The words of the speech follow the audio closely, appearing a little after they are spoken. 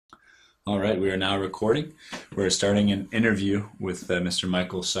All right, we are now recording. We're starting an interview with Mr.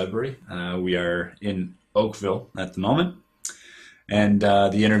 Micheal Sudbury. We are in Oakville at the moment, and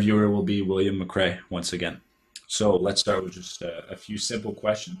the interviewer will be William McRae once again. So let's start with just a few simple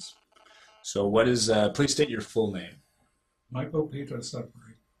questions. So, please state your full name, Micheal Peter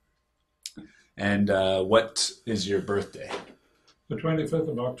Sudbury. and what is your birthday, The 25th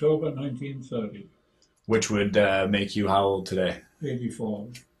of October, 1930, which would make you how old today, 84,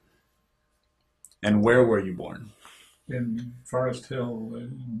 and where were you born? in Forest Hill,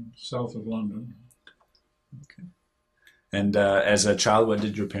 in south of London. Okay. And as a child, what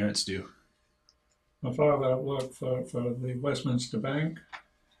did your parents do? My father worked for the Westminster Bank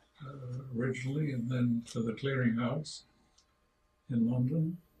originally, and then for the Clearing House in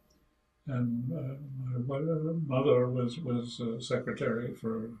London. And my mother was secretary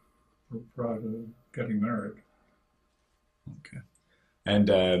for prior to getting married. Okay.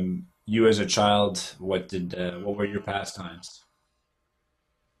 And you, as a child, what were your pastimes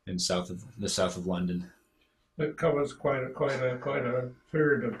in the south of London? It covers quite a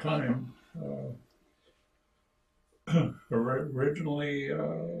period of time. Originally, I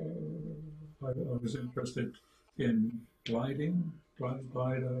was interested in gliding,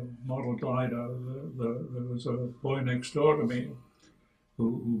 glider, model glider. There was a boy next door to me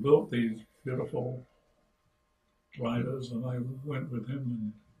who built these beautiful gliders, and I went with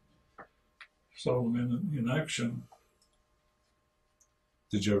him and saw them in action.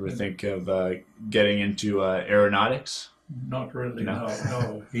 Did you ever And think of getting into aeronautics? not really, You know?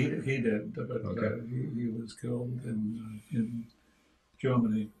 no. He did, but Okay. he was killed in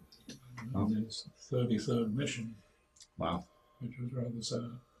Germany Oh, in his 33rd mission, wow. which was rather sad,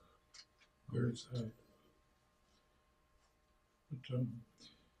 very sad.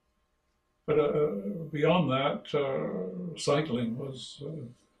 But beyond that, cycling was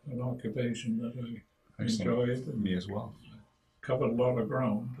an occupation that I Excellent. enjoyed and Me as well. covered a lot of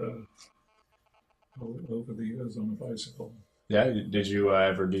ground over the years on a bicycle. Yeah. Did you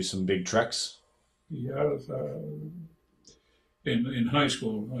ever do some big treks? Yes, in high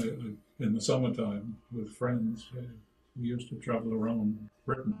school, in the summertime with friends, we used to travel around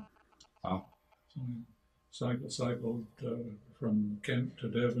Britain. Wow. So I cycled from Kent to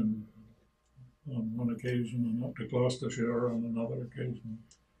Devon on one occasion, and up to Gloucestershire on another occasion,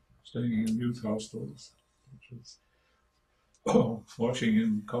 staying in youth hostels, which is washing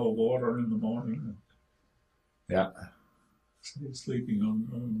in cold water in the morning, Yeah. and sleeping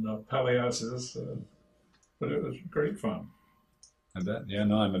on palliasses. But it was great fun. I bet. Yeah.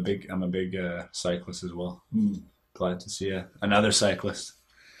 No, I'm a big cyclist as well. Mm. Glad to see another cyclist.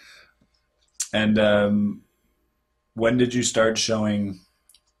 And when did you start showing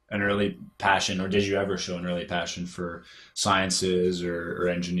an early passion, or did you ever show an early passion for sciences or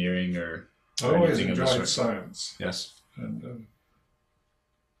engineering I or always anything of the enjoyed sort? science, Yes. and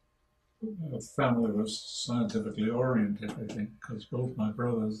my family was scientifically oriented, I think, because both my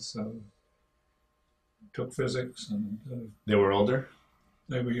brothers took physics, and They were older?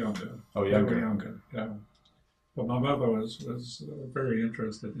 they were younger. Oh, They were younger. younger, yeah. But my mother was very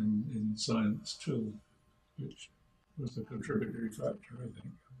interested in science too, which was a contributory factor, I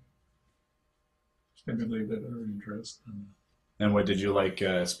think. Stimulated her interest. And what did you like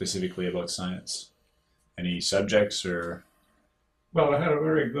specifically about science? Any subjects or? Well, I had a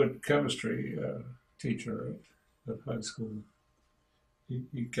very good chemistry teacher at high school.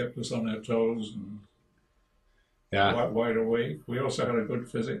 He kept us on our toes and Yeah, wide awake. We also had a good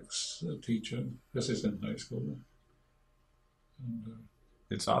physics teacher. This is in high school. And,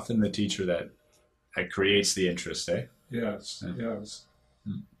 it's often the teacher that creates the interest, eh? yes, Yeah. yes.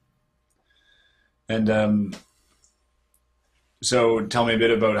 And so tell me a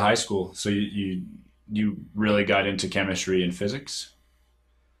bit about high school. So you really got into chemistry and physics?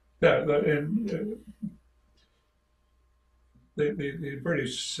 Yeah, the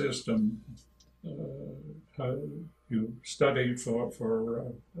British system, how you study for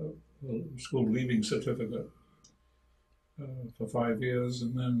a school leaving certificate for 5 years,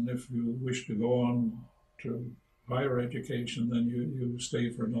 and then if you wish to go on to higher education, then you stay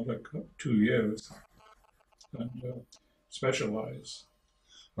for another 2 years and specialize.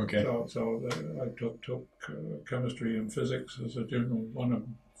 Okay. So I took chemistry and physics as a general one of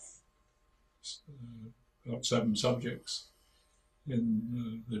about 7 subjects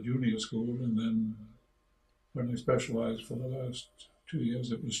in the junior school, and then when I specialized for the last 2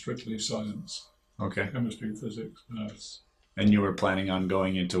 years, it was strictly science, Okay. chemistry, physics, maths. And you were planning on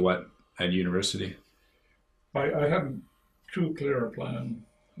going into what at university? I hadn't too clear a plan,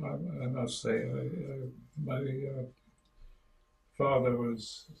 I must say. My father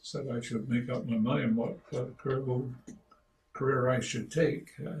said I should make up my mind what career I should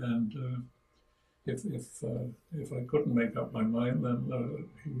take, and if I couldn't make up my mind, then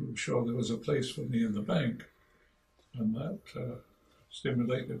he was sure there was a place for me in the bank, and that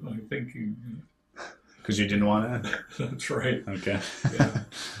stimulated my thinking. Because you didn't want to? That's right. Okay. Yeah.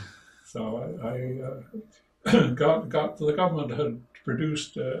 So I got the government had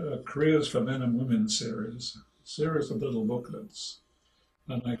produced a Careers for Men and Women series of little booklets,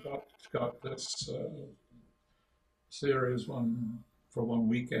 and I got this series for one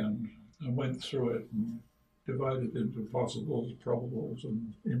weekend and went through it and divided into possibles, probables,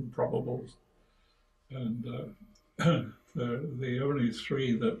 and improbables, and the only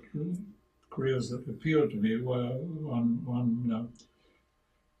three careers that appealed to me were one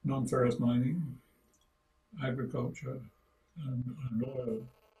non-ferrous mining, agriculture, and oil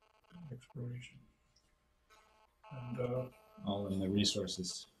exploration, and all in the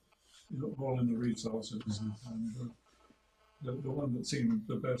resources. all in the resources. Mm-hmm. And the one that seemed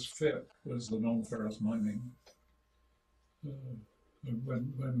the best fit was the non-ferrous mining.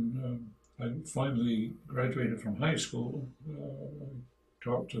 When I finally graduated from high school, I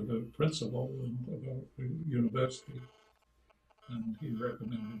talked to the principal about the university, and he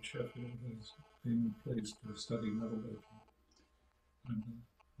recommended Sheffield as being a place to study metallurgy. And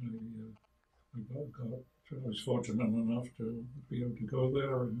I was fortunate enough to be able to go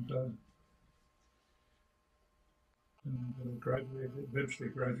there and eventually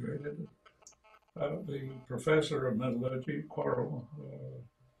graduated. The professor of metallurgy, Quarrel,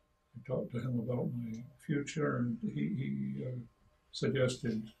 I talked to him about my future, and he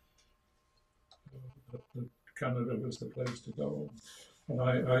suggested that Canada was the place to go.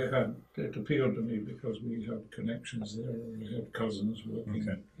 And it appealed to me because we had connections there. I had cousins working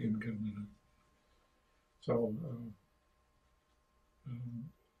in Canada. So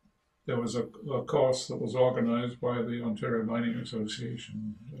there was a course that was organized by the Ontario Mining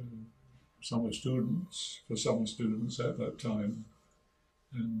Association, for summer students at that time.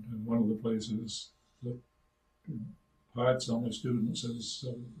 And one of the places that hired summer students as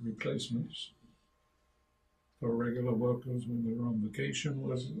replacements for regular workers when they were on vacation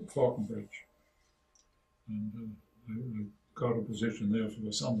was Falconbridge. And I got a position there for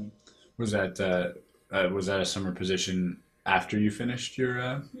the summer. Was that a summer position after you finished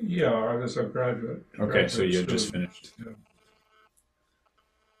your? Yeah, I was a graduate. Okay, so you had just finished. Yeah.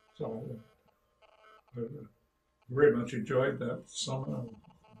 So I very much enjoyed that summer.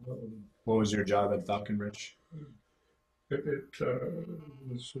 What was your job at Falconbridge? It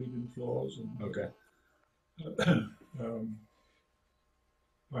was sweeping floors. And, okay.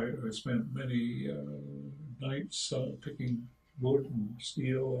 I spent many nights picking wood and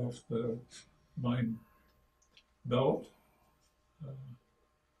steel off the mine belt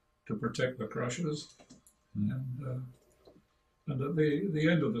to protect the crushers. And at the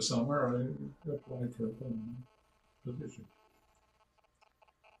end of the summer, I applied for a permanent position.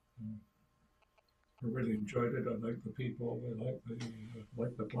 I really enjoyed it. I liked the people. I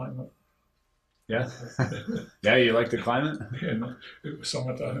liked the climate. Yeah. Yeah, you like the climate? Yeah, it was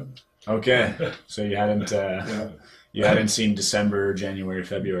summertime. Okay, so you hadn't you hadn't seen December, January,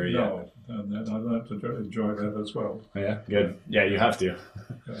 February yet. No, and then I learned to enjoy that as well. Yeah, good. Yeah, you have to.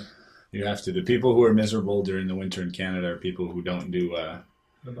 Yeah. You have to. The people who are miserable during the winter in Canada are people who don't do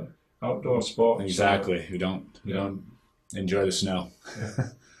outdoor sports. Exactly. Who don't enjoy the snow. Yeah.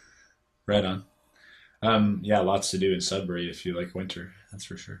 Right on. Yeah, lots to do in Sudbury if you like winter. That's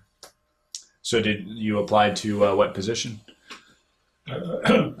for sure. So did you apply to what position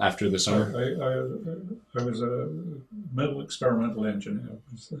after the summer? I was a metal experimental engineer,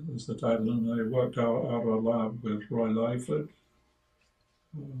 was the title, and I worked out of a lab with Roy Lyford,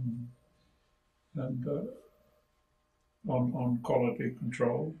 and on quality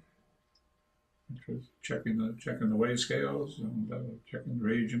control, which was checking the weigh scales and checking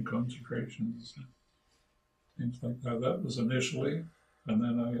reagent concentrations, things like that. That was initially. And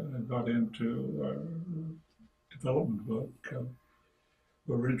then I got into development work.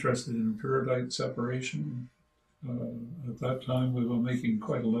 We were interested in peridot separation. At that time, we were making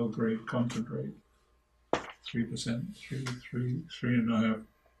quite a low-grade concentrate, 3%,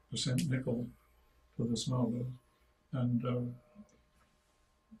 3.5% nickel for the smelters. And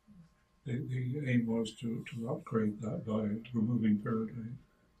the aim was to upgrade that by removing peridot.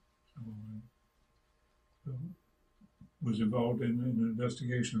 So, was involved in an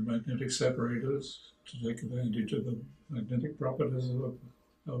investigation of magnetic separators to take advantage of the magnetic properties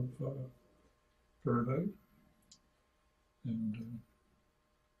of peridot. And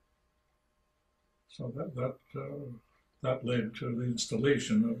so that led to the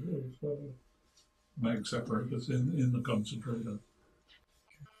installation of mag separators in the concentrator.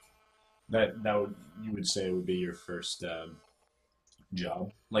 That would, you would say, would be your first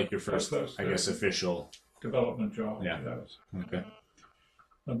job, like your first, I guess, official development job. Yeah. Yes. Okay.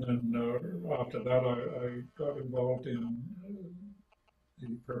 And then after that, I got involved in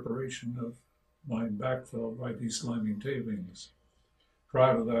the preparation of mine backfill by desliming tailings.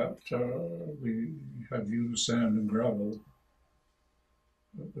 Prior to that, we had used sand and gravel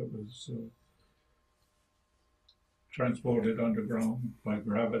that was transported underground by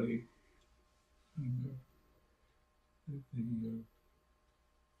gravity. And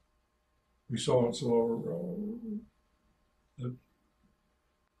we saw also that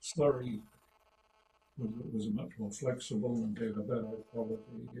slurry was much more flexible and gave a better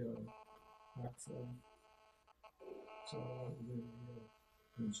quality backfill. So we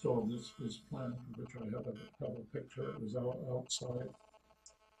installed this plant, which I have a picture. It was outside,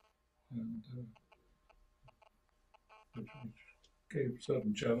 and which gave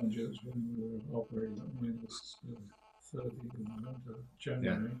certain challenges when we were operating at minus 30 in the month of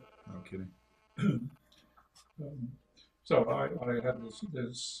January. Yeah, no kidding. So I had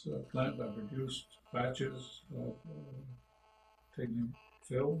this plant that produced batches of taking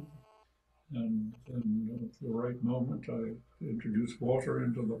fill, and then at the right moment I introduced water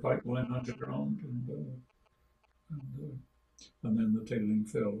into the pipeline underground, and then the tailing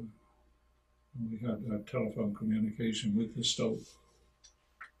fill. And we had telephone communication with the stove.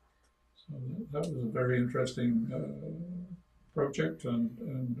 So that was a very interesting project,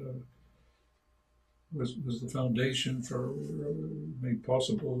 and was the foundation for made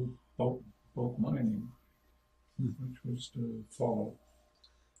possible bulk mining, which was to follow.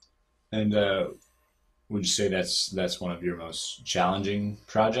 And would you say that's one of your most challenging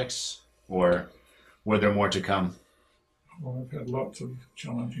projects, or were there more to come? Well, I've had lots of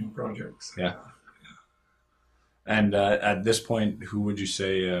challenging projects. Yeah. And at this point, who would you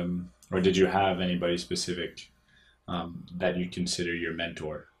say, or did you have anybody specific that you consider your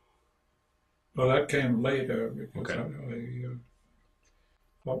mentor? Well, that came later because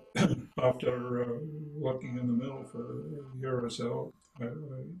Okay. after working in the mill for a year or so,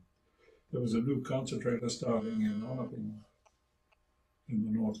 there was a new concentrator starting in Onaping in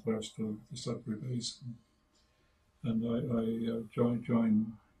the northwest of the Sudbury Basin, and I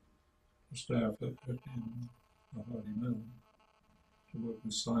joined the staff in the Hardy Mill to work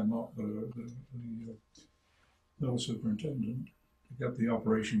with Simon, the mill superintendent, to get the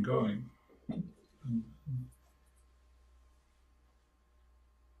operation going. And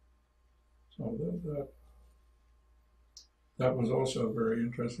so that was also a very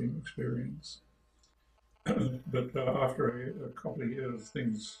interesting experience. But after a couple of years,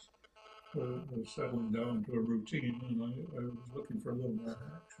 things were settling down to a routine, and I was looking for a little more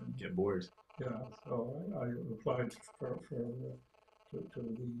action. Get bored. Yeah, so I applied to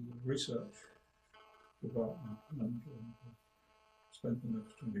the research department, and spent the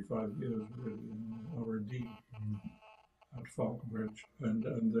next 25 years really in R&D at Falconbridge, and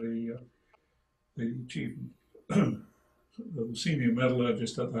the chief, the senior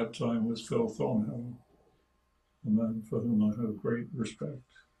metallurgist at that time was Phil Thornhill, a man for whom I have great respect.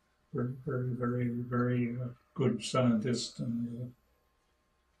 Very, very, very, very good scientist, and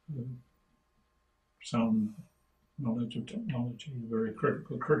sound knowledge of technology, very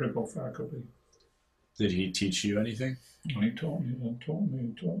critical faculty. Did he teach you anything? He taught me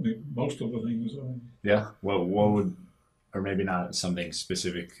most of the things. Yeah. What would, or maybe not something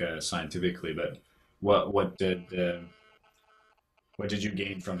specific scientifically, but what did you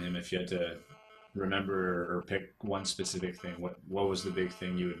gain from him? If you had to remember or pick one specific thing, what was the big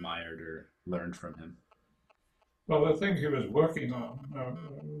thing you admired or learned from him? Well, the thing he was working on,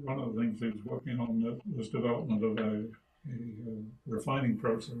 one of the things he was working on was development of a refining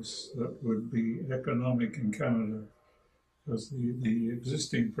process that would be economic in Canada, because the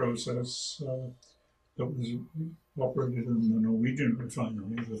existing process that was operated in the Norwegian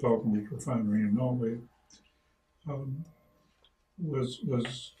refinery, the Falconbridge refinery in Norway, was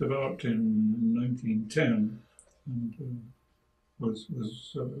developed in 1910 and was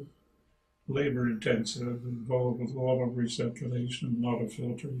labor intensive, involved with a lot of recirculation, a lot of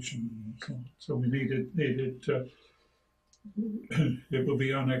filtration, and so on. So we needed it would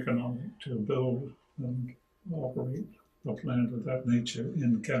be uneconomic to build and operate a plant of that nature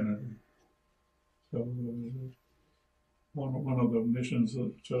in Canada. So one of the missions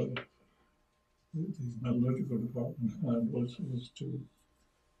that the metallurgical department had was to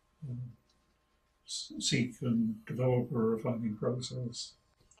seek and develop a refining process.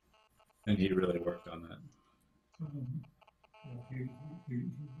 And he really worked on that. he, he,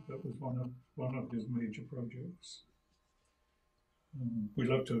 that was one of his major projects. We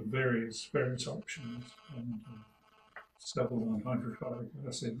looked at various options and settled on hydrochloric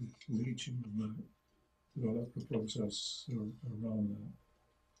acid leaching and developed a process around that.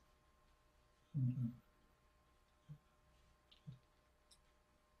 And,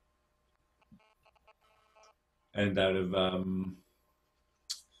 And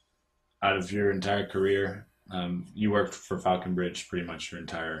out of your entire career, you worked for Falconbridge pretty much your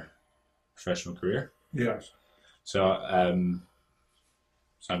entire professional career. yes. So,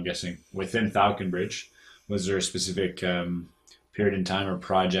 so I'm guessing within Falconbridge, was there a specific period in time or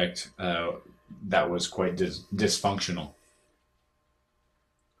project that was quite dysfunctional?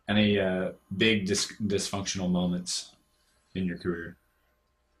 Any big dysfunctional moments in your career?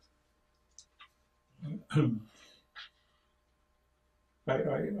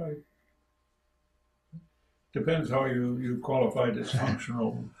 I depends how you qualify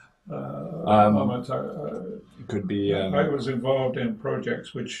dysfunctional moments. It could be. I was involved in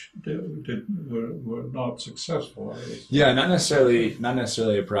projects which were not successful. Yeah, not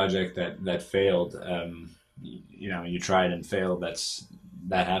necessarily a project that failed. You know, you tried and failed.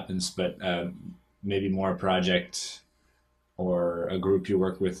 That happens, but maybe more a project or a group you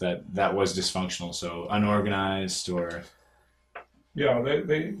worked with that was dysfunctional, so unorganized or. Yeah,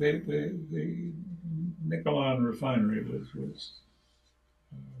 the nickel iron refinery was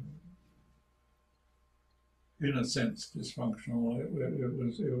in a sense dysfunctional.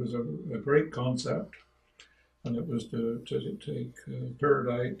 It was a great concept, and it was to take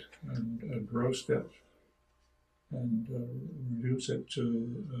peridite and roast it and reduce it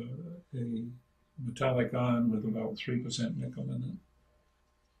to a metallic iron with about 3% nickel in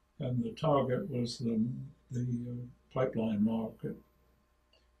it. And the target was the pipeline market.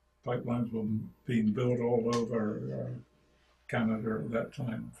 Pipelines were being built all over Canada at that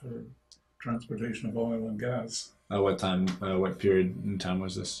time for transportation of oil and gas. What time? What period in time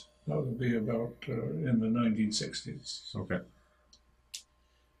was this? That would be about in the 1960s. Okay.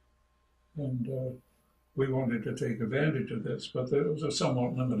 And we wanted to take advantage of this, but there was a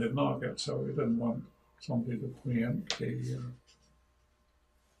somewhat limited market, so we didn't want somebody to preempt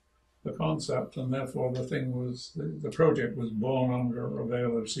the concept, and therefore the project was born under a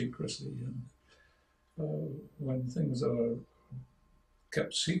veil of secrecy. And when things are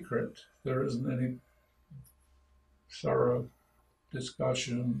kept secret, there isn't any thorough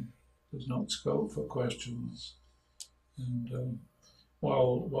discussion. There's not scope for questions. And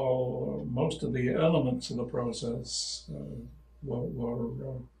while most of the elements of the process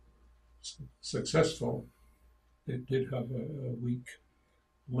were successful, it did have a weak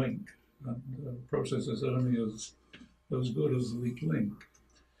link, and the process is only as good as the weak link.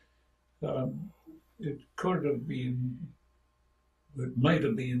 It could have been, it might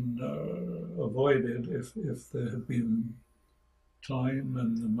have been avoided if there had been time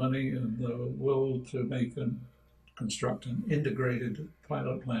and the money and the will to construct an integrated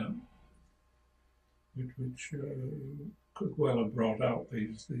pilot plant, which could well have brought out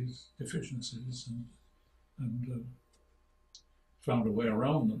these deficiencies and found a way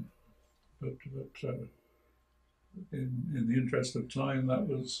around them. But in the interest of time, that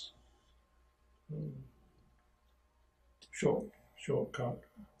was shortcut.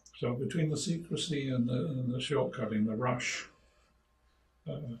 So between the secrecy and the shortcutting, the rush,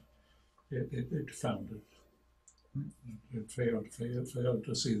 it foundered. It failed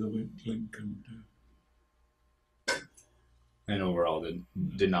to see the weak link, and overall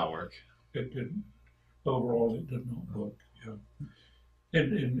did not work. It didn't. Overall, it did not work. Yeah.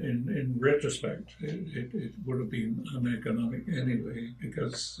 In retrospect, it would have been uneconomic anyway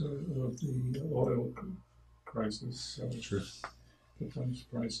because of the oil crisis. Sure. The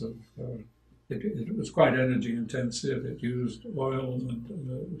price of it was quite energy intensive. It used oil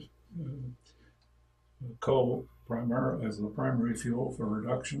and coal as the primary fuel for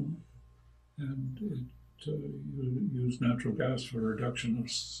reduction, and it used natural gas for reduction of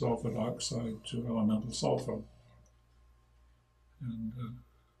sulfur dioxide to elemental sulfur. And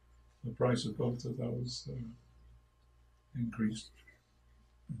the price of both of those increased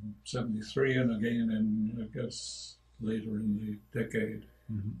in '73 and again in, I guess, later in the decade.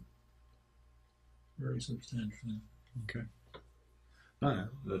 Mm-hmm. Very substantially. Okay.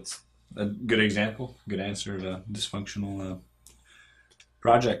 That's a good example, good answer of a dysfunctional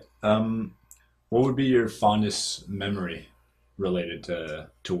project. What would be your fondest memory related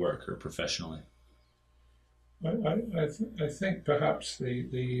to work or professionally? I think perhaps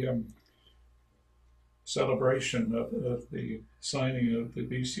the celebration of the signing of the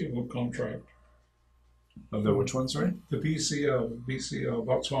BCO contract Of the which one, sorry? The BCL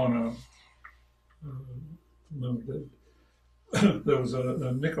Botswana Limited. There was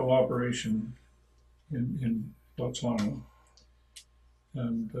a nickel operation in Botswana,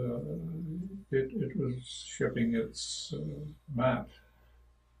 and it was shipping its mat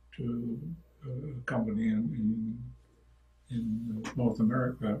to a company in North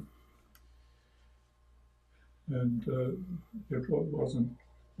America, and it wasn't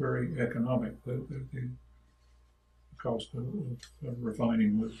very economic. The cost of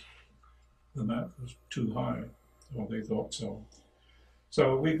refining the mat was too high, or they thought so.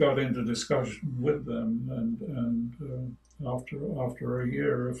 So we got into discussion with them, and after a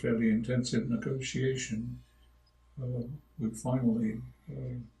year of fairly intensive negotiation, we finally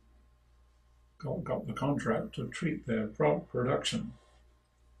got the contract to treat their production,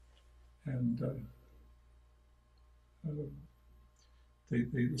 and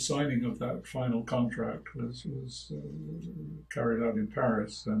the signing of that final contract was carried out in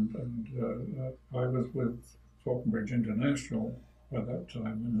Paris, and I was with Falconbridge International by that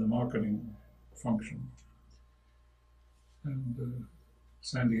time in the marketing function, and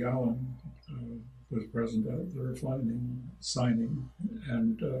Sandy Allen was present at the refining signing,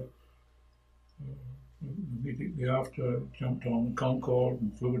 and immediately after jumped on Concorde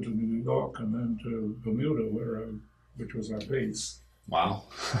and flew to New York and then to Bermuda, which was our base. Wow,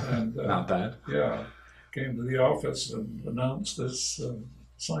 and not bad. Yeah, came to the office and announced this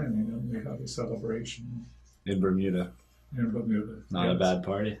signing, and we had a celebration in Bermuda. Not a bad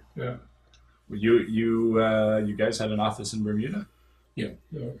party. Yeah. You guys had an office in Bermuda? Yeah.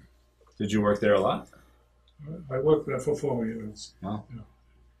 Did you work there a lot? I worked there for 4 years. Wow. Yeah.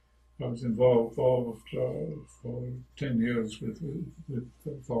 I was involved for 10 years with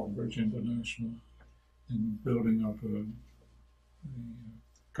Falconbridge International in building up a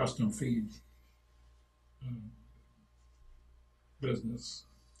custom feed business.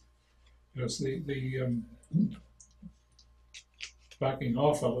 Yes, the backing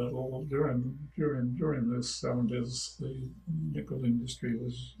off a little during the 70s, the nickel industry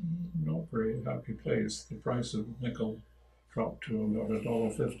was not a very happy place. The price of nickel dropped to about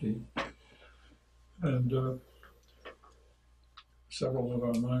 $1.50, and several of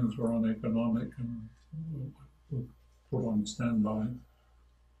our mines were uneconomic and were put on standby,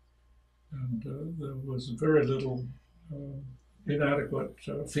 and there was very little inadequate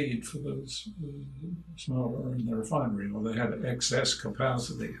feed for the smelter and the refinery, or they had excess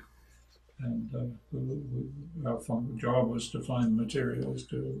capacity, and our job was to find materials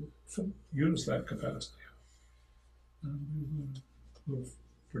to use that capacity, and we were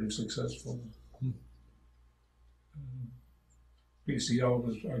pretty successful. BCL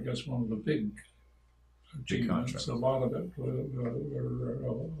was, I guess, one of the big achievements. A lot of it were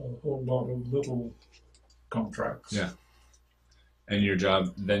a whole lot of little contracts. Yeah. And your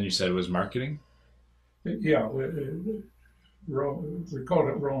job then, you said, was marketing? Yeah, we called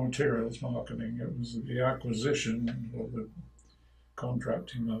it raw materials marketing. It was the acquisition or the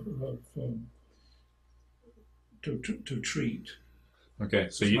contracting to treat. Okay,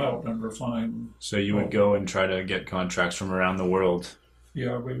 so smelt and refine. So you would go and try to get contracts from around the world.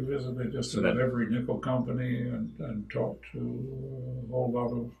 Yeah, we visited just about every nickel company and talked to a whole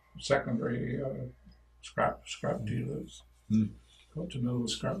lot of secondary scrap dealers. Got to know the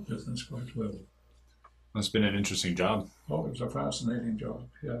scrap business quite well. Must have been an interesting job. Oh, it was a fascinating job,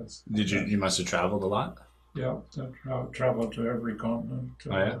 yes. You must have traveled a lot? Yeah, I traveled to every continent.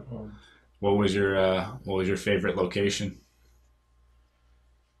 Oh, yeah? What was your favorite location?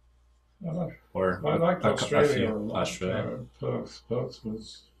 I liked Australia a lot. Perth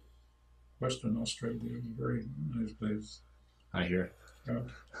was Western Australia. It was a very nice place. I hear.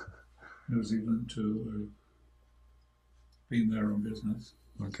 New Zealand too. Been there on business.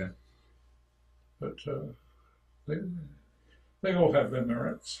 Okay. But they all have their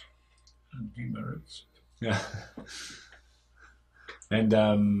merits and demerits. Yeah. And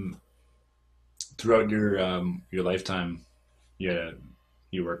throughout your lifetime,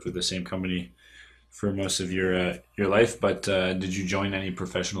 you worked with the same company for most of your life, but did you join any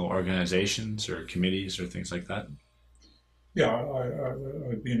professional organizations or committees or things like that? Yeah,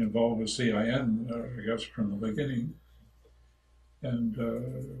 I've been involved with CIN, I guess, from the beginning. And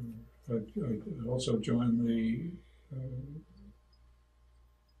I also joined the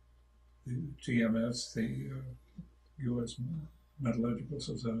TMS, the U.S. Metallurgical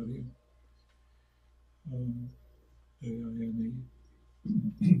Society, AINE.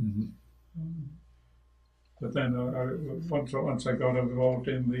 But then once I got involved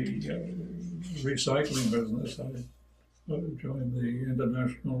in the recycling business, I joined the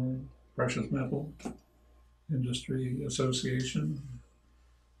International Precious Metal Industry Association,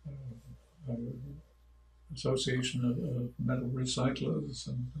 uh, Association of Metal Recyclers,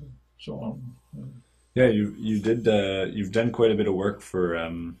 and so on. Yeah, you've done quite a bit of work for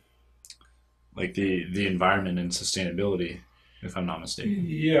like the environment and sustainability, if I'm not mistaken.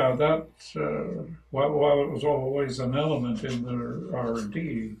 Yeah, that while it was always an element in the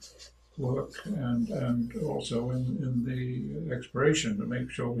R&D work and also in the exploration to make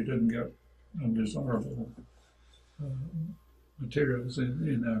sure we didn't get undesirable uh, materials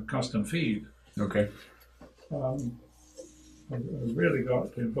in our custom feed. Okay. I really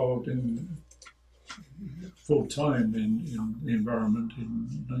got involved in full time in the environment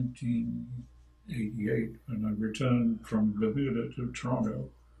in 1988 when I returned from Bermuda to Toronto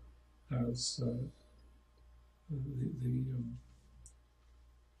as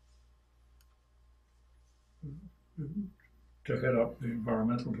to head up the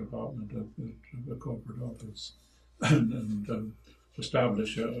environmental department at the corporate office and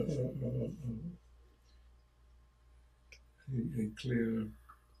establish a clear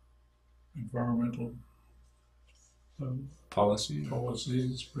environmental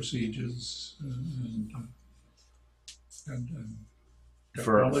policies, procedures, and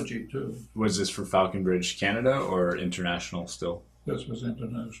technology too. Was this for Falconbridge Canada or international still? This was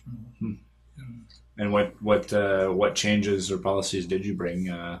international. Hmm. Yeah. And what changes or policies did you bring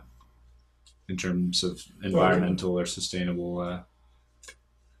in terms of environmental or sustainable?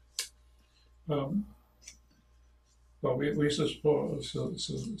 Well, we supported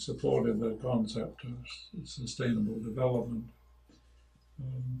the concept of sustainable development.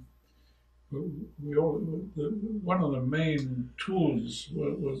 One of the main tools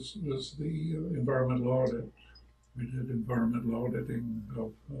was the environmental audit. We did environmental auditing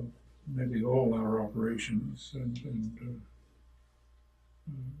of nearly all our operations, and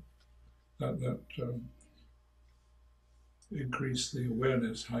that increased the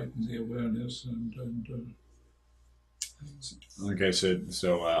awareness, heightened the awareness, and Okay, so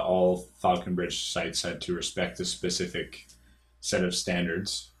all Falconbridge sites had to respect a specific set of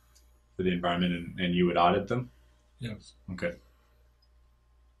standards for the environment, and you would audit them? Yes. Okay.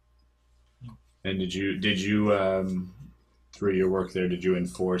 And did you through your work there, did you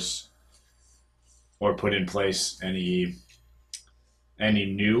enforce or put in place any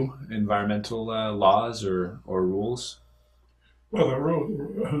new environmental laws or rules? Well, the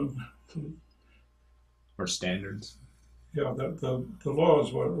rule or standards? Yeah, the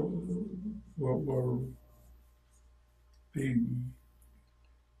laws were being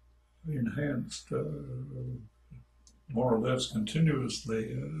enhanced more or less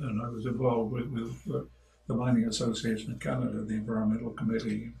continuously, and I was involved with the Mining Association of Canada, the Environmental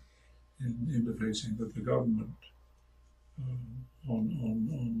Committee, in interfacing with the government and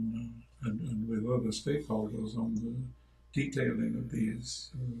with other stakeholders on the detailing of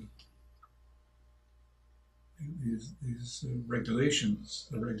these regulations,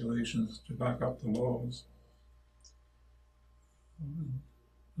 the regulations to back up the laws. And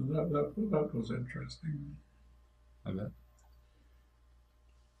that was interesting. I bet.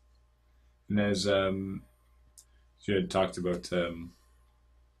 And as you had talked about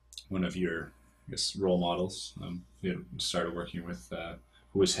one of your, I guess, role models, you had started working with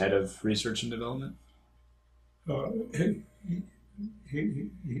who was head of research and development.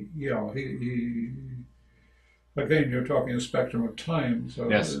 Again, you're talking a spectrum of time, so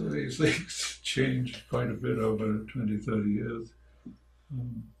yes. These things changed quite a bit over 20, 30 years.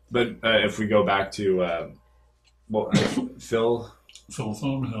 But if we go back to Phil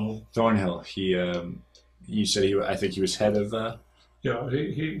Thornhill, you said I think he was head of yeah,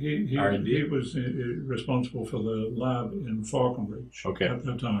 he was responsible for the lab in Falconbridge at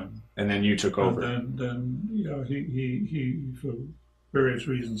the time. And then you took over. And then yeah, he for various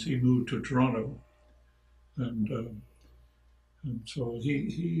reasons he moved to Toronto, and so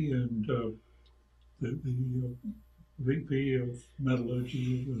he and the VP of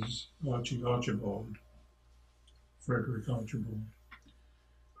Metallurgy was Frederick Archibald.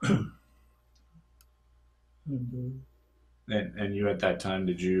 And you at that time,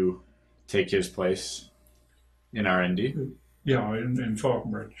 did you take his place in R&D? Yeah, in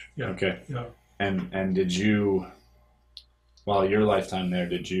Falconbridge. Yeah. Okay. Yeah. And did you, while your lifetime there,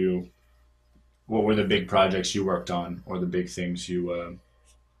 what were the big projects you worked on, or the big things you,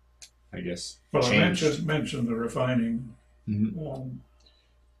 I guess, changed? I mentioned the refining. Mm-hmm.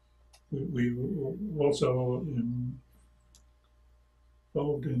 We were also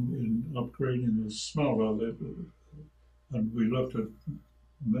involved in upgrading the smelter, and we looked at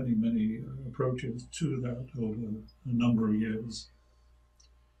many approaches to that over a number of years.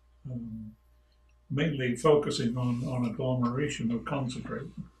 mainly focusing on agglomeration of concentrate,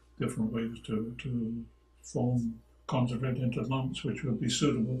 different ways to form concentrate into lumps which would be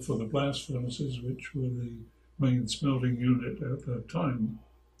suitable for the blast furnaces, which were the main smelting unit at that time.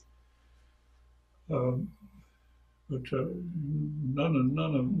 But none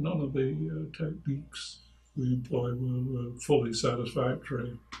of the techniques we employ were fully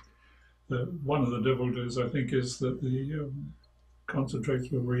satisfactory. One of the difficulties, I think, is that the concentrates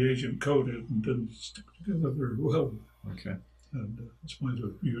were reagent coated and didn't stick together very well. Okay. And in spite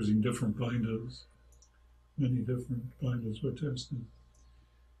of using different binders, many different binders were tested.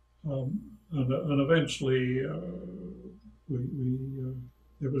 And eventually,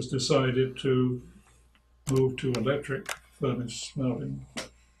 it was decided to move to electric furnace smelting.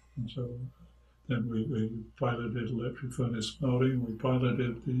 And so then we piloted electric furnace smelting. We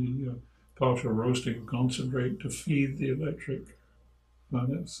piloted the partial roasting of concentrate to feed the electric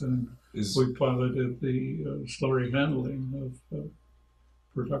furnace, and we piloted the slurry handling of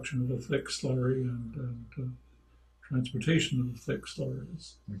production of the thick slurry and transportation of the thick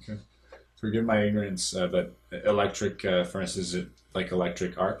slurries. Okay. Forgive my ignorance, but electric furnaces, is it like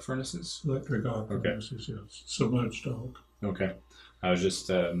electric arc furnaces? Electric arc furnaces, yes. Submerged arc. Okay. I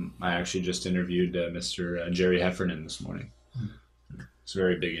actually just interviewed Mr. Jerry Heffernan this morning. He's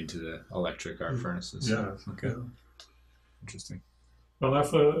very big into the electric arc furnaces. Yeah. Okay. Yeah. Interesting. Well, our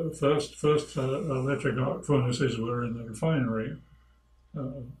first electric arc furnaces were in the refinery.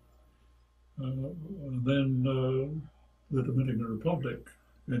 And then the Dominican Republic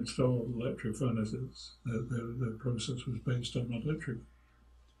installed electric furnaces. The process was based on electric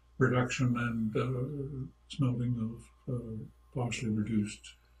reduction and smelting of partially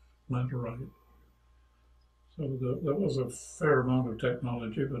reduced laterite. So there was a fair amount of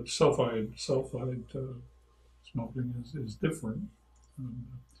technology, but sulfide smelting is different.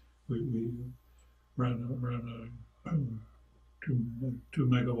 We ran a 2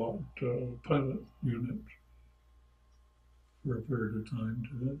 megawatt pilot unit for a period of time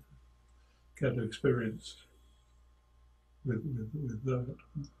to get experience with that.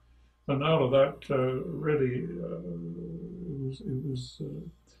 And out of that, really, it was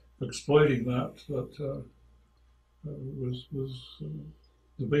exploiting that was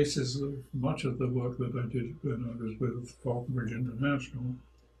the basis of much of the work that I did when I was with Falconbridge International,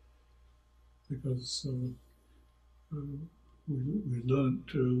 because we learned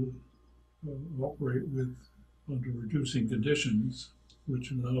to operate under reducing conditions,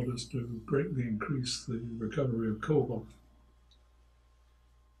 which allowed us to greatly increase the recovery of cobalt.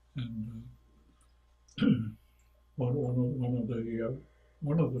 And one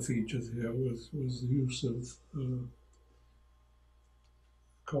of the features here was the use of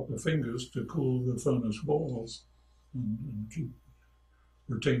copper fingers to cool the furnace walls and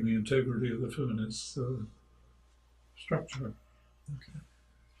retain the integrity of the furnace structure. Okay.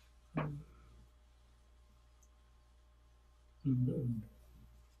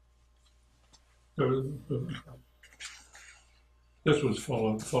 This was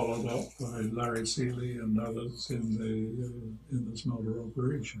followed up by Larry Seeley and others in the smelter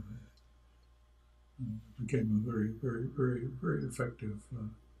operation. It became a very, very, very, very effective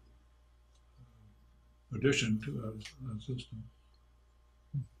addition to our system.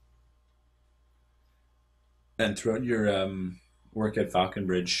 And throughout your work at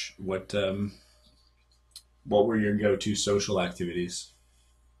Falconbridge, what were your go-to social activities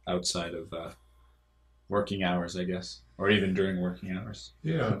outside of working hours, I guess, or even during working hours?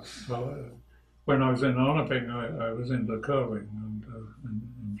 Yeah, well, when I was in Onaping, I was into curling and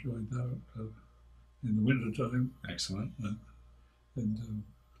enjoyed that in the wintertime. Excellent. And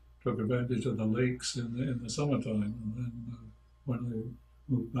took advantage of the lakes in the summertime. And then when I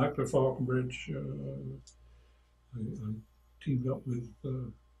moved back to Falconbridge, I teamed up with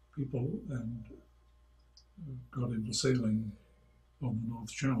people and got into sailing on the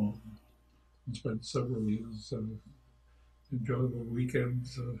North Channel and spent several years enjoyable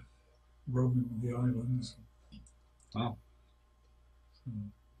weekends roaming the islands. Wow.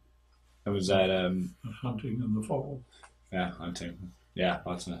 So, was that hunting in the fall? Yeah, hunting. Yeah,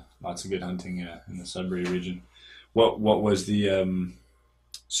 lots of good hunting in the Sudbury region. What was the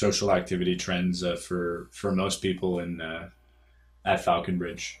social activity trends for most people at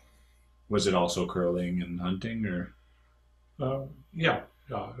Falconbridge? Was it also curling and hunting, or? Yeah,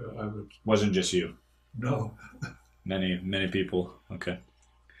 I would. Wasn't just you? No. Many people. Okay.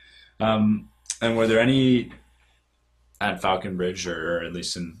 And were there any at Falconbridge, or at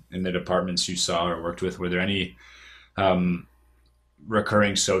least in the departments you saw or worked with, were there any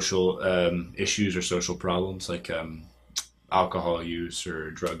recurring social issues or social problems like alcohol use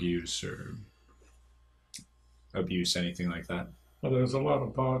or drug use or abuse, anything like that? Well, there was a lot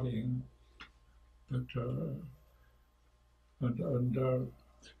of partying, but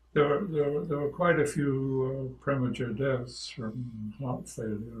there were quite a few premature deaths from heart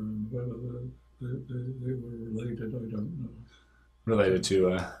failure, and whether they were related, I don't know. Related to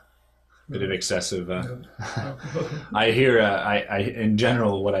a bit of excessive. Yeah. I hear. I in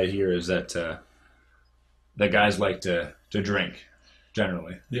general, what I hear is that the guys like to drink.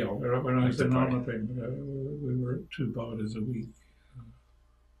 Generally. Yeah. When I was in Arlington, we were at 2 parties a week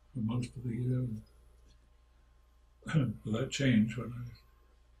for most of the year. But that changed when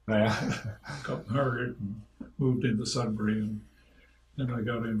I got married and moved into Sudbury, and then I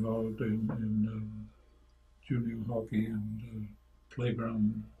got involved in junior hockey and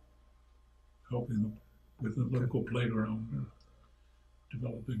playground, helping with the local playground,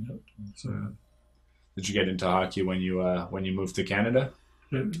 developing it. And so, did you get into hockey when you moved to Canada?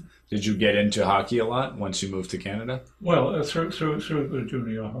 Did you get into hockey a lot once you moved to Canada? Well, through the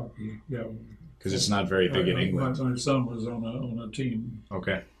junior hockey, yeah. Because it's not very big in England. My son was on a team.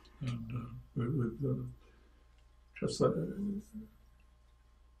 Okay. And with just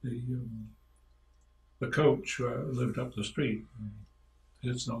the coach lived up the street.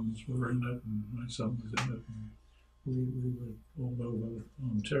 His sons were in it, and my son was in it. And we were all over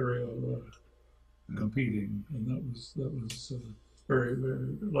Ontario competing, and that was very,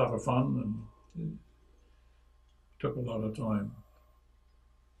 very a lot of fun, and it took a lot of time.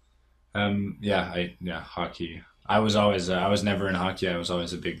 Hockey. I was never in hockey. I was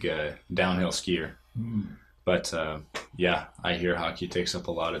always a big downhill skier. Mm. But I hear hockey takes up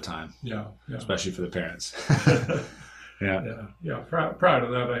a lot of time. Yeah. Especially for the parents. Yeah. Prior to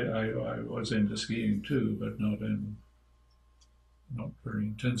that, I was into skiing too, but not very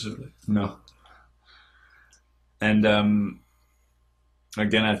intensively. No. And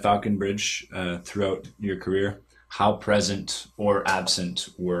again at Falconbridge, throughout your career, how present or absent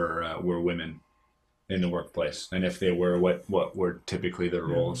were women in the workplace? And if they were, what were typically their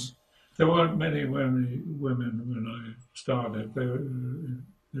roles? There weren't many women when I started. They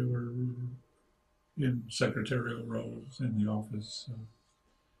were in secretarial roles in the office.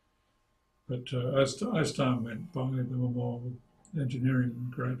 But as time went by, there were more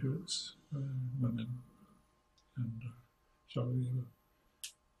engineering graduates, women, and so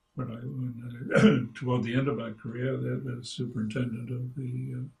when I toward the end of my career, the superintendent of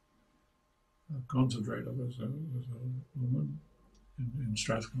the concentrator was a woman in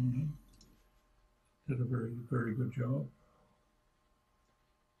Strathcona. Did a very, very good job.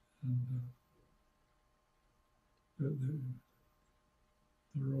 And there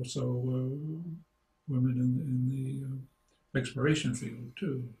were also women in the exploration field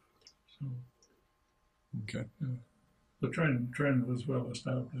too. So, okay. The trend was well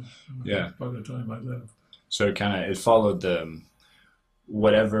established. By the time I left. So it followed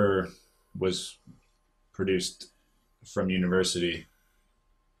whatever was produced from university.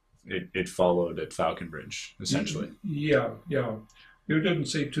 It followed at Falconbridge essentially. Yeah. You didn't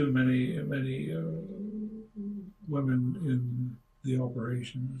see too many women in the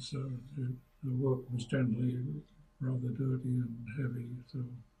operations. The work was generally rather dirty and heavy. So.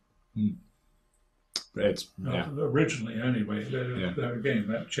 It's originally anyway. Again,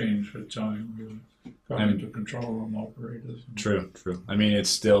 that changed with time. You got into control room operators. True. I mean, it's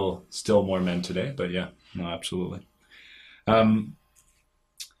still more men today, but yeah, no, absolutely.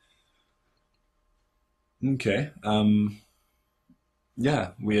 Okay.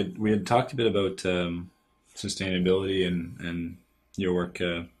 We had talked a bit about sustainability and your work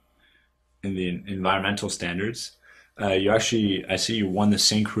in the environmental standards. I see you won the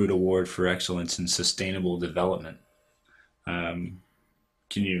Syncrude Award for Excellence in Sustainable Development. Can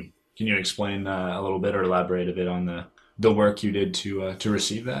you explain a little bit or elaborate a bit on the work you did to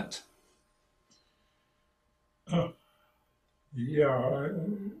receive that?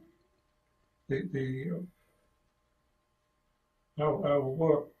 Our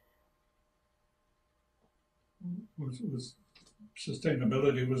work was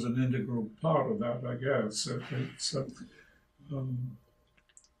sustainability was an integral part of that, I guess. If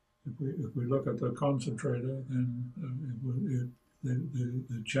we look at the concentrator, then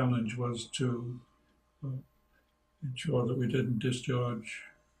the challenge was to ensure that we didn't discharge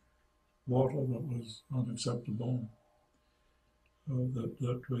water that was unacceptable.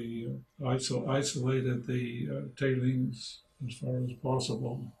 That we isolated the tailings as far as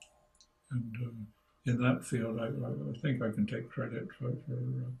possible, and in that field, I think I can take credit for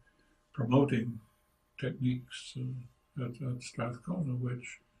promoting techniques at Strathcona,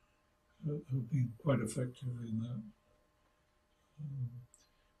 which have been quite effective in that.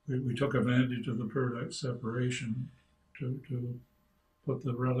 we took advantage of the product separation to put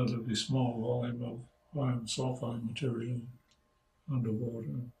the relatively small volume of iron sulfide material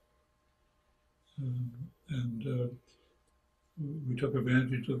underwater. And we took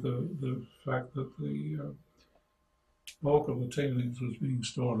advantage of the fact that the bulk of the tailings was being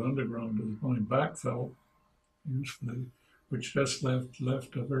stored underground as mine backfill usefully, which just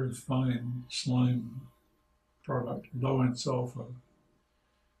left a very fine slime product, low in sulfur.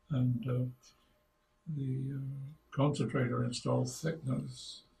 And the concentrator installed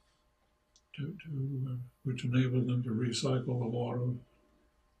thickeners which enabled them to recycle the water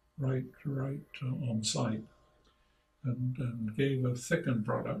right on site, and gave a thickened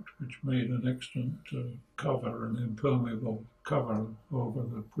product which made an excellent cover, an impermeable cover over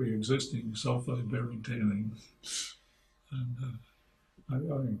the pre-existing sulfide-bearing tailings. And I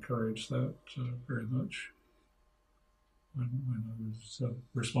encouraged that very much when I was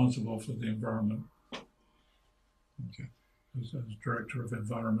responsible for the environment. Okay. As Director of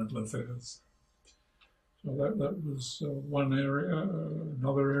Environmental Affairs. So that was one area.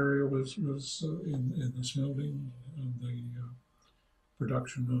 Another area was in the smelting and the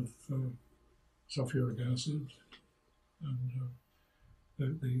production of sulfuric acid, and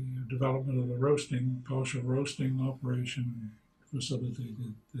the development of the partial roasting operation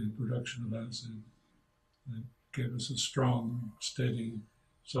facilitated the production of acid. It gave us a strong, steady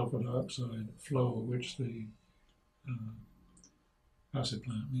sulfur dioxide flow, which the acid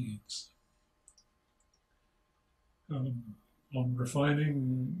plant needs. On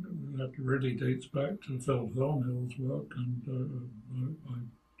refining, that really dates back to Phil Thornhill's work, and I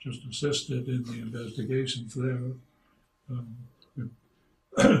just assisted in the investigations there.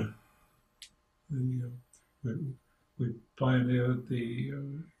 We pioneered the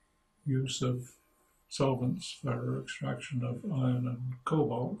use of solvents for extraction of iron and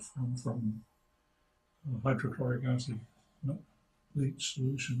cobalt from hydrochloric acid leach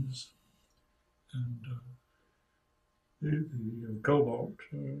solutions, and the cobalt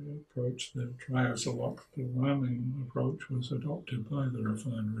approach, the triazoloctylene approach, was adopted by the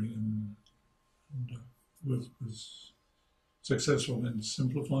refinery and was successful in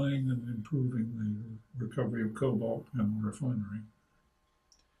simplifying and improving the recovery of cobalt in the refinery.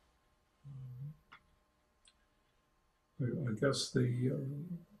 I guess the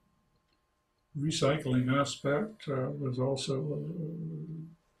recycling aspect was also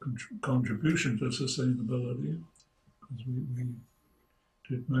a contribution to sustainability, because we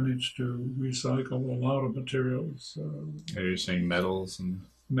did manage to recycle a lot of materials. Are you saying metals and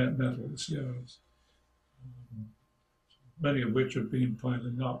metals? Yes. Many of which have been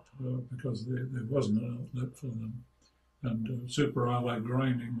piling up because there wasn't an outlet for them. And super alloy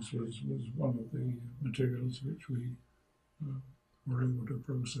grindings was one of the materials which we were able to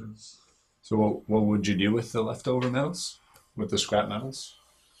process. So what would you do with the leftover metals, with the scrap metals?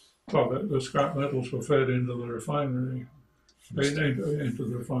 Well, the scrap metals were fed into the refinery, into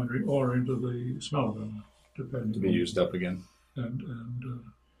the refinery or into the smelter, depending. To be used up again. And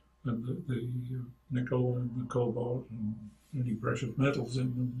the nickel and the cobalt and any precious metals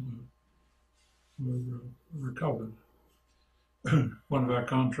in them were recovered. One of our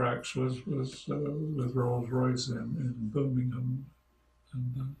contracts was with Rolls-Royce in Birmingham,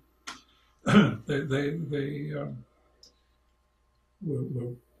 and they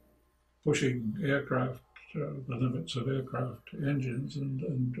were pushing aircraft, the limits of aircraft engines,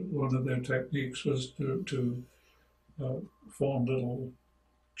 and one of their techniques was to form little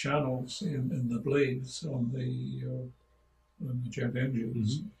channels in the blades on the jet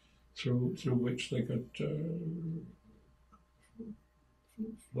engines, mm-hmm. through which they could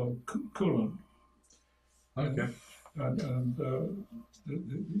flow coolant. Okay. And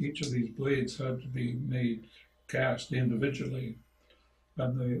each of these blades had to be cast individually,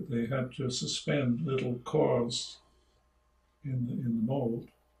 and they had to suspend little cores in the mold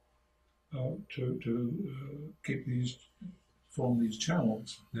to form these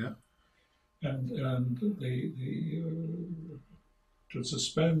channels. Yeah. And to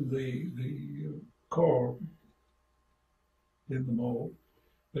suspend the core in the mold,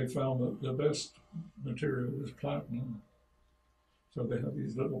 they found that the best material was platinum. So they have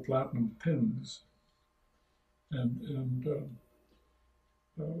these little platinum pins, and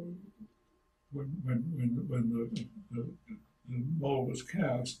when the mold was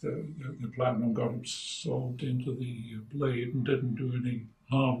cast, the platinum got absorbed into the blade and didn't do any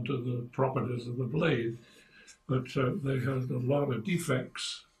harm to the properties of the blade, but they had a lot of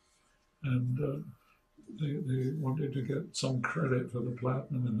defects, and they wanted to get some credit for the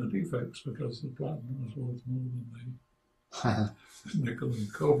platinum in the defects, because the platinum was worth more than nickel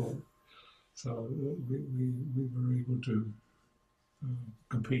and cobalt. So we were able to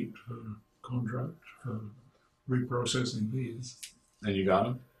compete for contract for reprocessing these. And you got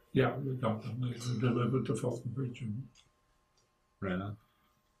them? Yeah, we got them. They were delivered to Falconbridge. Right on.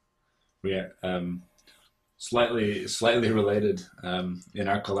 We slightly related. In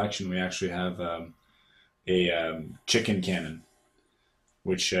our collection, we actually have a chicken cannon,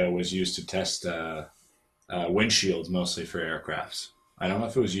 which was used to test windshields, mostly for aircrafts. I don't know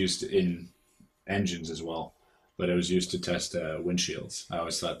if it was used in engines as well, but it was used to test windshields. I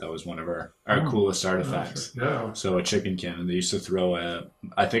always thought that was one of our coolest artifacts. Yeah. So a chicken cannon. They used to throw,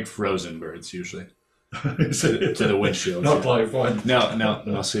 I think, frozen birds usually to the windshield. Not live one. No,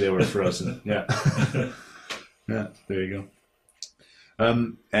 mostly they were frozen. Yeah. Yeah, there you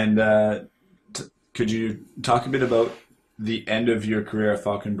go. Could you talk a bit about the end of your career at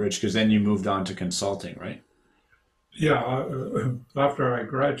Falconbridge? Because then you moved on to consulting, right? Yeah, after I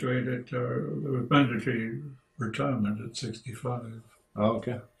graduated, there was mandatory retirement at 65. Oh,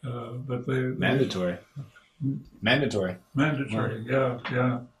 okay. But Mandatory. Mandatory. Mandatory, Wow.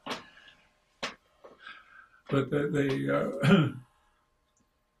 yeah. But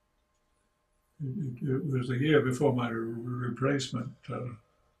it was a year before my replacement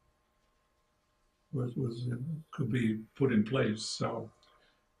could be put in place. So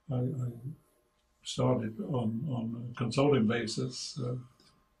I started on a consulting basis.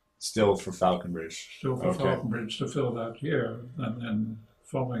 Still for Falconbridge. Still for Falconbridge to fill that year, and then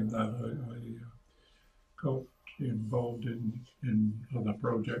following that, I got involved in other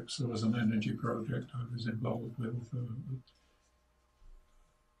projects. There was an energy project I was involved with.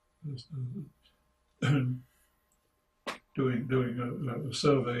 Doing a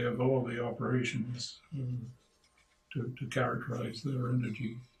survey of all the operations to characterize their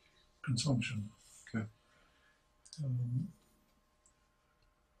energy consumption. Okay.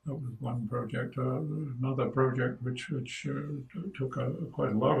 That was one project. Another project which took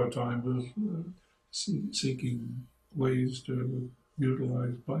quite a lot of time was seeking ways to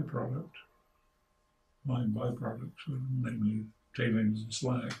utilize mine byproducts, namely tailings and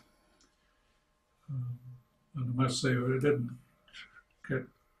slag. And I must say, I didn't get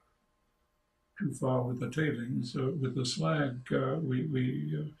too far with the tailings. With the slag, we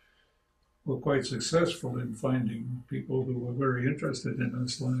were quite successful in finding people who were very interested in the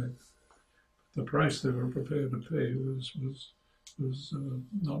slag. The price they were prepared to pay was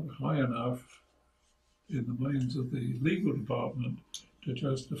not high enough in the minds of the legal department to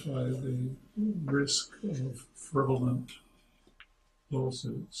justify the risk of fraudulent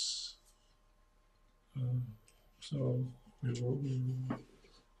lawsuits. So we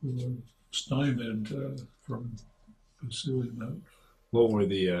were stymied from pursuing that. What were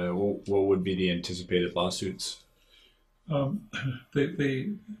what would be the anticipated lawsuits? The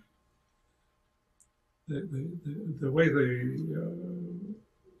way the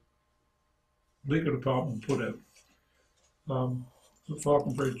legal department put it, the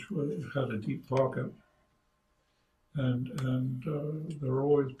Falconbridge had a deep pocket, and there were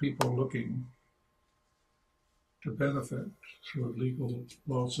always people looking to benefit through legal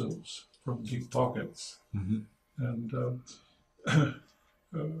lawsuits from deep pockets. Mm-hmm. And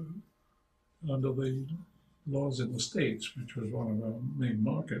under the laws in the States, which was one of our main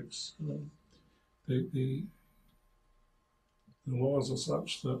markets, the laws are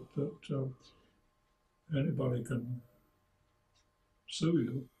such that anybody can sue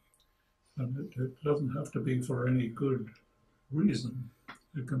you, and it doesn't have to be for any good reason.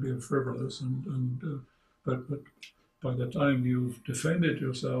 It can be a frivolous but by the time you've defended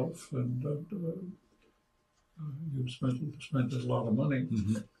yourself and you've spent a lot of money,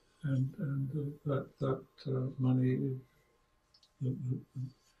 mm-hmm. and that money, the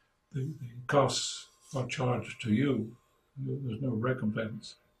costs are charged to you. There's no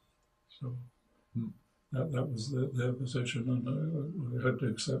recompense. So that was their position, and I had to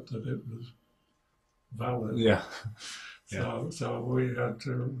accept that it was valid. Yeah. So we had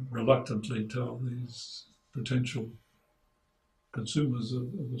to reluctantly tell these potential consumers of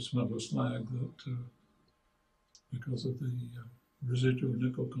the smelter slag that because of the residual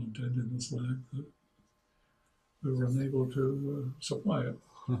nickel content in the slag, that we were unable to supply it,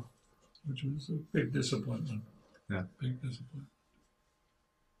 which was a big disappointment. Yeah, big disappointment.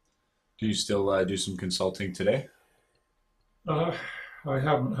 Do you still do some consulting today? I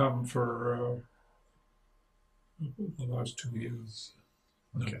haven't for the last 2 years.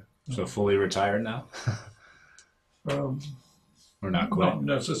 Okay, no. So fully retired now? Or not quite? Not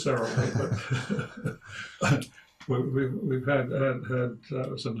necessarily, but we've had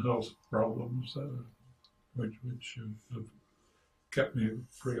some health problems which have kept me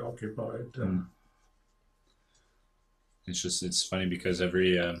preoccupied. It's funny because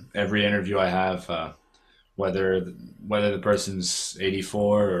every interview I have, whether the person's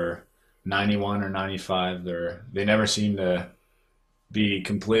 84 or 91 or 95, they never seem to be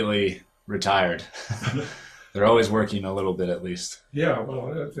completely retired. They're always working a little bit at least. Yeah,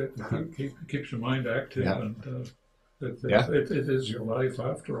 well, it keeps your mind active, Yeah. and Yeah. it is your life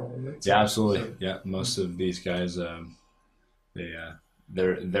after all. Yeah, absolutely. Yeah, most of these guys,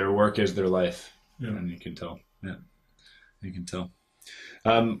 their work is their life, and you can tell. Yeah, you can tell.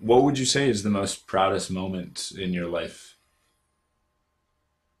 What would you say is the most proudest moment in your life?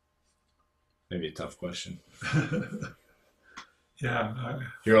 Maybe a tough question. Yeah.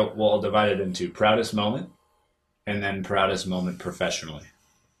 I'll divide it into proudest moment and then proudest moment professionally.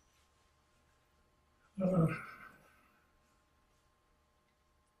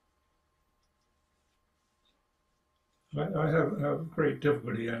 I have great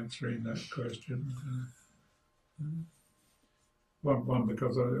difficulty answering that question. One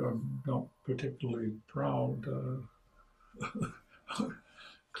because I'm not particularly proud.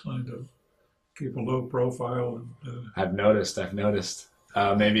 Kind of keep a low profile. And, I've noticed.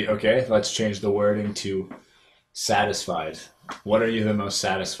 Maybe, okay, let's change the wording to satisfied. What are you the most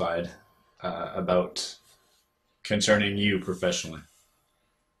satisfied about concerning you professionally?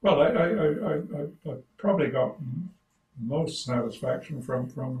 Well, I probably got most satisfaction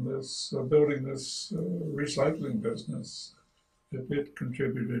from this building this recycling business. It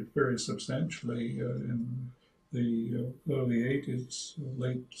contributed very substantially in the early 80s,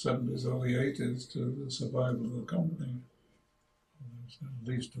 late 70s, early 80s to the survival of the company, at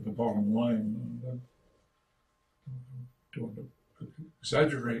least to the bottom line. And I don't want to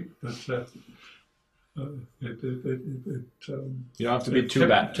exaggerate, but You don't have to be too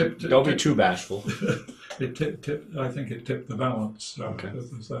don't be too bashful. I think it tipped the balance. Okay.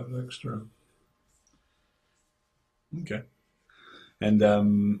 There's that extra. Okay. And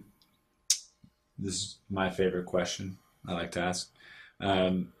this is my favorite question I like to ask.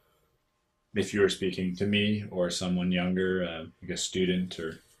 If you were speaking to me or someone younger, like a student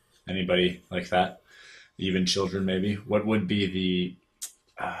or anybody like that, even children maybe, what would be the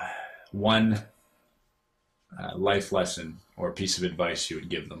one life lesson or piece of advice you would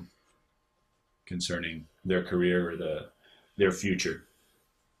give them concerning their career or their future?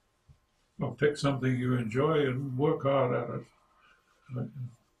 Well, pick something you enjoy and work hard at it.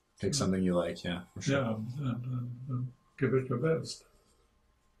 Pick something you like, yeah, for sure. Yeah, and give it your best.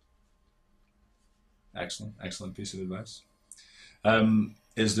 Excellent piece of advice.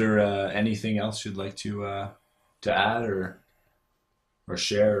 Is there anything else you'd like to add or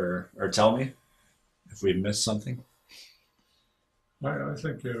share or tell me if we've missed something? I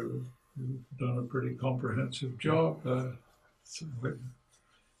think you've done a pretty comprehensive job. So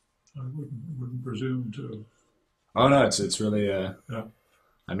I wouldn't presume to. Oh no, it's really. Yeah.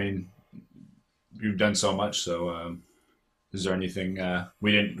 I mean, you've done so much. So, is there anything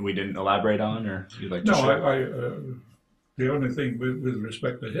we didn't elaborate on, or you'd like to share? No, the only thing with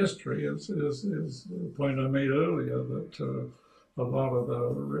respect to history is the point I made earlier that a lot of the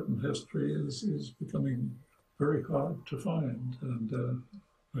written history is becoming very hard to find, and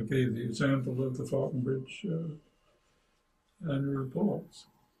I gave the example of the Falconbridge annual reports.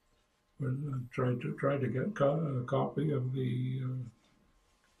 I tried to get a copy of the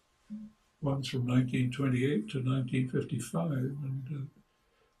ones from 1928 to 1955,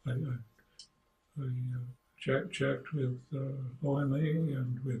 and I checked with OMA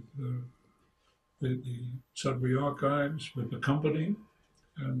and with the Sudbury Archives, with the company,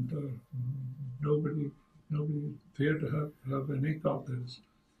 and nobody appeared to have any copies.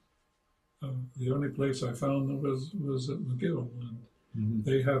 The only place I found them was at McGill, and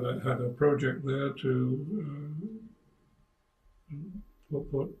they had a project there to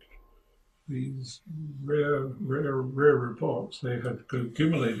put these rare reports. They had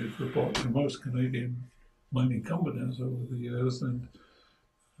accumulated reports from most Canadian mining companies over the years, and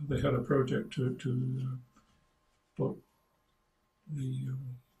they had a project to put the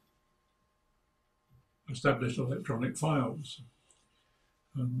established electronic files,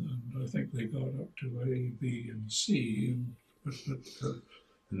 and I think they got up to A, B, and C, but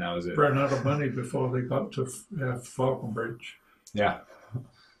and that was it. Ran out of money before they got to Falconbridge. Yeah.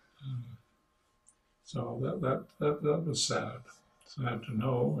 So that was sad to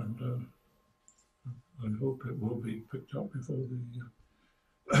know, and I hope it will be picked up before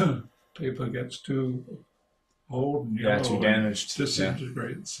the paper gets too old and yellow, too damaged,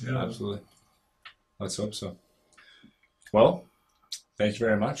 disintegrates. Yeah. Absolutely. Let's hope so. Well, Thank you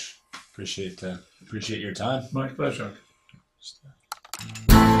very much. Appreciate your time. My pleasure.